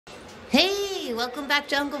Hey, welcome back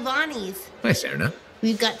to Uncle Bonnie's. Hi, Serena.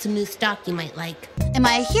 We've got some new stock you might like. Am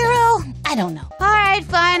I a hero? I don't know. All right,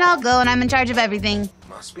 fine, I'll go, and I'm in charge of everything.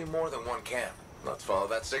 Must be more than one camp. Let's follow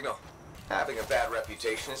that signal. Having a bad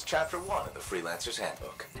reputation is chapter 1 of the Freelancer's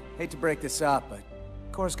Handbook. Hate to break this up, but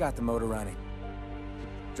Core's got the motor running.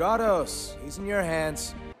 Drados, he's in your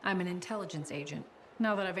hands. I'm an intelligence agent.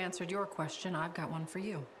 Now that I've answered your question, I've got one for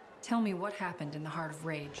you. Tell me what happened in the Heart of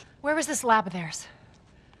Rage. Where was this lab of theirs?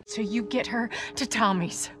 So you get her to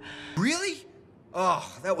Tommy's. Really?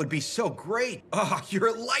 Oh, that would be so great. Oh, you're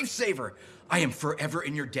a lifesaver. I am forever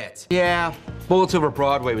in your debt. Yeah, Bullets Over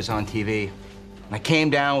Broadway was on TV. And I came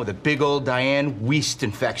down with a big old Diane Weist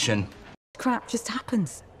infection. Crap just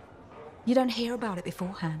happens. You don't hear about it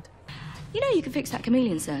beforehand. You know you can fix that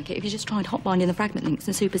chameleon circuit if you just tried hotbinding the fragment links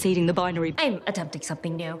and superseding the binary. I'm attempting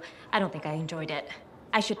something new. I don't think I enjoyed it.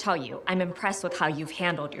 I should tell you, I'm impressed with how you've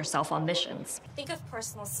handled yourself on missions. Think of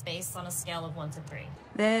personal space on a scale of 1 to 3.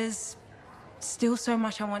 There's still so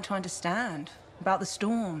much I want to understand about the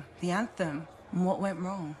storm, the Anthem, and what went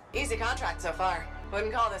wrong. Easy contract so far.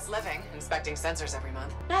 Wouldn't call this living, inspecting sensors every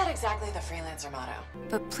month. Not exactly the freelancer motto.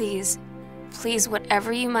 But please, please,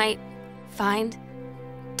 whatever you might find,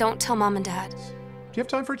 don't tell Mom and Dad. Do you have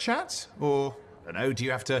time for a chat? Or, I don't know, do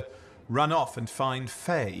you have to run off and find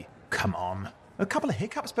Faye? Come on. A couple of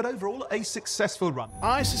hiccups, but overall, a successful run.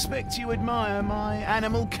 I suspect you admire my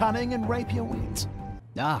animal cunning and rapier wit.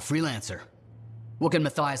 Ah, Freelancer. What can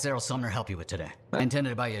Matthias Errol Sumner help you with today? I intended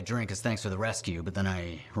to buy you a drink as thanks for the rescue, but then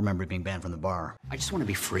I remembered being banned from the bar. I just want to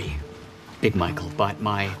be free, Big Michael, but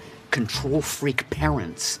my control freak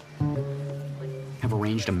parents have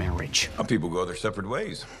arranged a marriage. Some people go their separate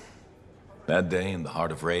ways. That day in the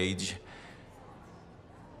Heart of Rage,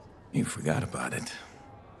 you forgot about it.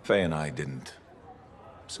 Faye and I didn't.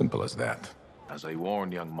 Simple as that. As I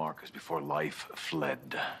warned young Marcus before life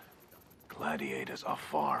fled, gladiators are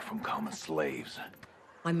far from common slaves.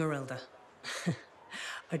 I'm Marilda.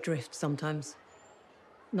 I drift sometimes.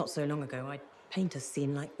 Not so long ago, I'd paint a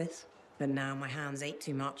scene like this. But now my hands ache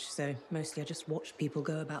too much, so mostly I just watch people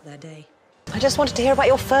go about their day. I just wanted to hear about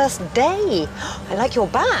your first day. I like your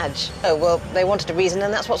badge. Oh, well, they wanted a reason,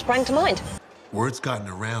 and that's what sprang to mind. Word's gotten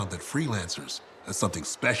around that freelancers are something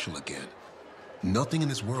special again. Nothing in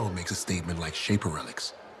this world makes a statement like Shaper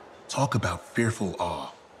relics. Talk about fearful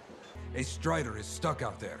awe. A Strider is stuck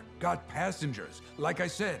out there. Got passengers. Like I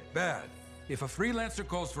said, bad. If a freelancer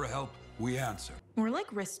calls for help, we answer. More like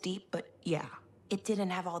wrist deep, but yeah. It didn't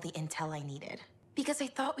have all the intel I needed. Because I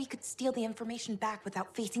thought we could steal the information back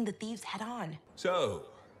without facing the thieves head on. So,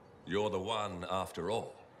 you're the one after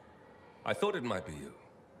all. I thought it might be you.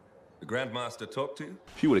 The Grandmaster talked to you?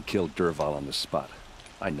 She would have killed Durval on the spot.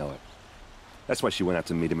 I know it. That's why she went out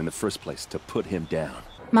to meet him in the first place, to put him down.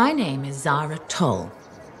 My name is Zara Toll,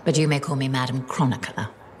 but you may call me Madam Chronicler.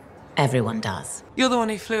 Everyone does. You're the one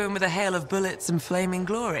who flew in with a hail of bullets and flaming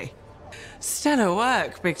glory. Stellar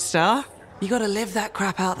work, Big Star. You gotta live that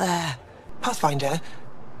crap out there. Pathfinder,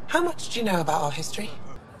 how much do you know about our history?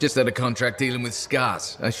 Just had a contract dealing with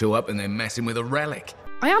scars. I show up and they're messing with a relic.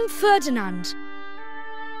 I am Ferdinand.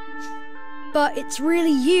 But it's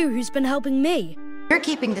really you who's been helping me. You're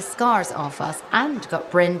keeping the scars off us and got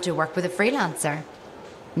Bryn to work with a freelancer.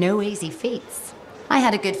 No easy feats. I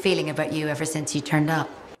had a good feeling about you ever since you turned up.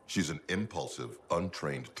 She's an impulsive,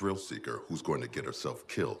 untrained thrill seeker who's going to get herself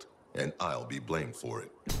killed, and I'll be blamed for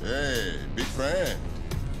it. Hey, big friend.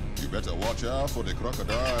 You better watch out for the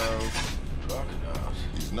crocodiles. Crocodiles?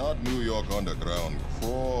 It's not New York underground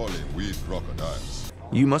crawling with crocodiles.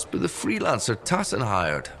 You must be the freelancer Tassin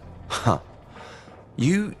hired. Huh.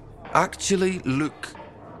 You actually look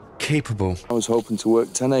capable. I was hoping to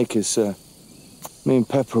work 10 acres, sir. Me and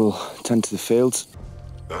Pepper will tend to the fields.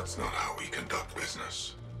 That's not how we conduct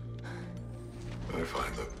business. I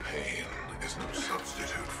find that pain is no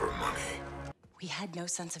substitute for money. We had no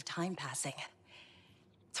sense of time passing.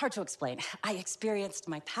 It's hard to explain. I experienced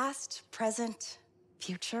my past, present,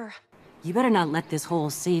 future. You better not let this whole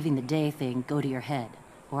saving the day thing go to your head,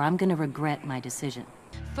 or I'm gonna regret my decision.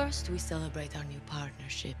 First, we celebrate our new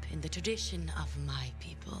partnership in the tradition of my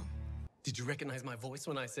people. Did you recognize my voice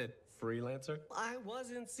when I said freelancer? I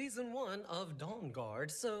was in season 1 of Dawn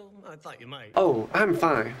Guard, so I thought you might. Oh, I'm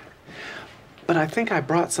fine. But I think I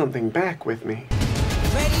brought something back with me.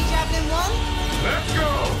 Ready, Javelin 1? Let's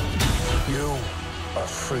go! You are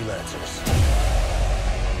freelancers.